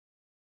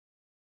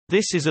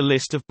This is a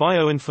list of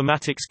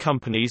bioinformatics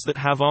companies that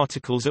have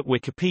articles at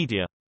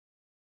Wikipedia.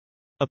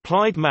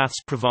 Applied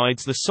Maths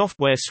provides the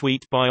software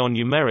suite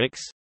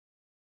Bioinformatics.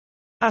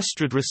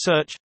 Astrid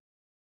Research,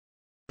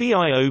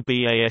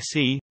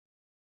 BIOBASE,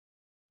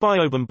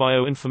 Biobum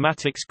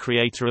Bioinformatics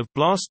creator of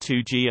BLAST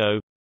 2GO,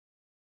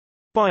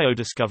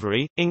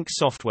 Biodiscovery, Inc.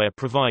 software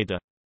provider.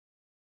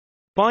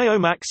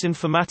 Biomax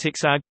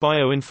Informatics AG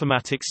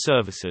Bioinformatics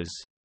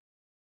Services.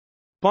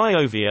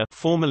 BioVia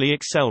formerly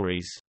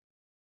Accelries.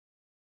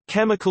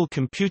 Chemical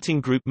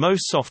Computing Group MO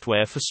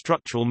software for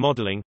structural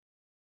modeling.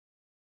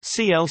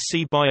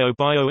 CLC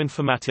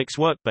Bioinformatics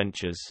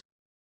Workbenches.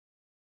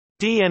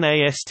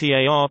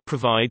 DNA-STAR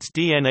provides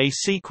DNA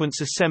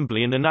sequence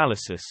assembly and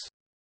analysis.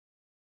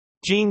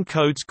 Gene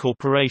Codes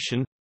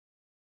Corporation.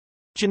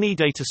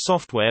 Genedata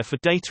software for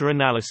data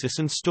analysis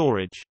and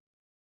storage.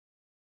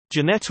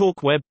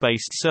 Genetalk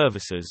web-based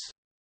services.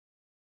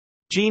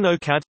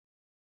 GenoCAD.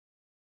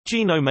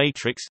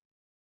 Genomatrix.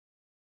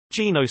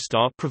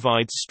 GenoStar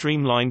provides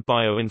streamlined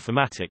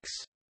bioinformatics.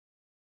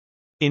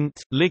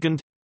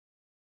 Ligand.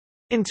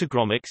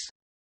 Integromics.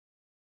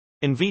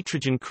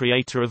 Invitrogen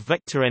creator of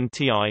Vector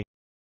NTI.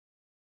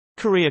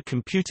 Korea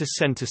Computer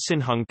Center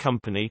Sinhung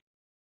Company.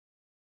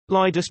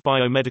 Lidus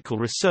Biomedical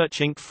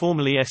Research Inc.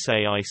 formerly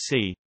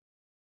SAIC.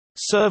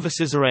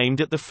 Services are aimed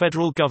at the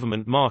federal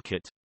government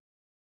market.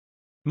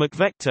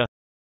 McVector.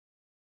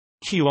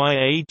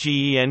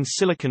 QIAGEN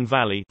Silicon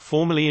Valley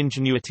formerly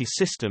Ingenuity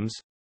Systems.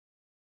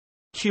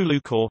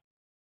 QLucor.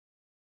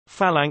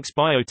 Phalanx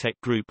Biotech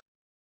Group.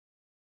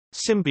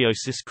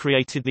 Symbiosis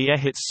created the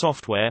EHITS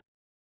software.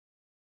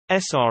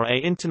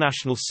 SRA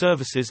International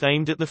Services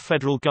aimed at the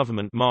federal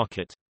government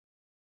market.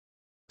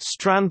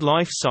 Strand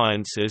Life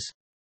Sciences.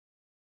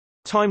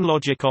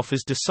 TimeLogic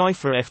offers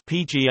Decipher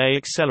FPGA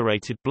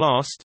Accelerated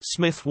Blast,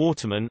 Smith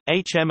Waterman,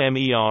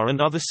 HMMER and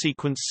other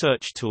sequence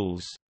search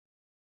tools.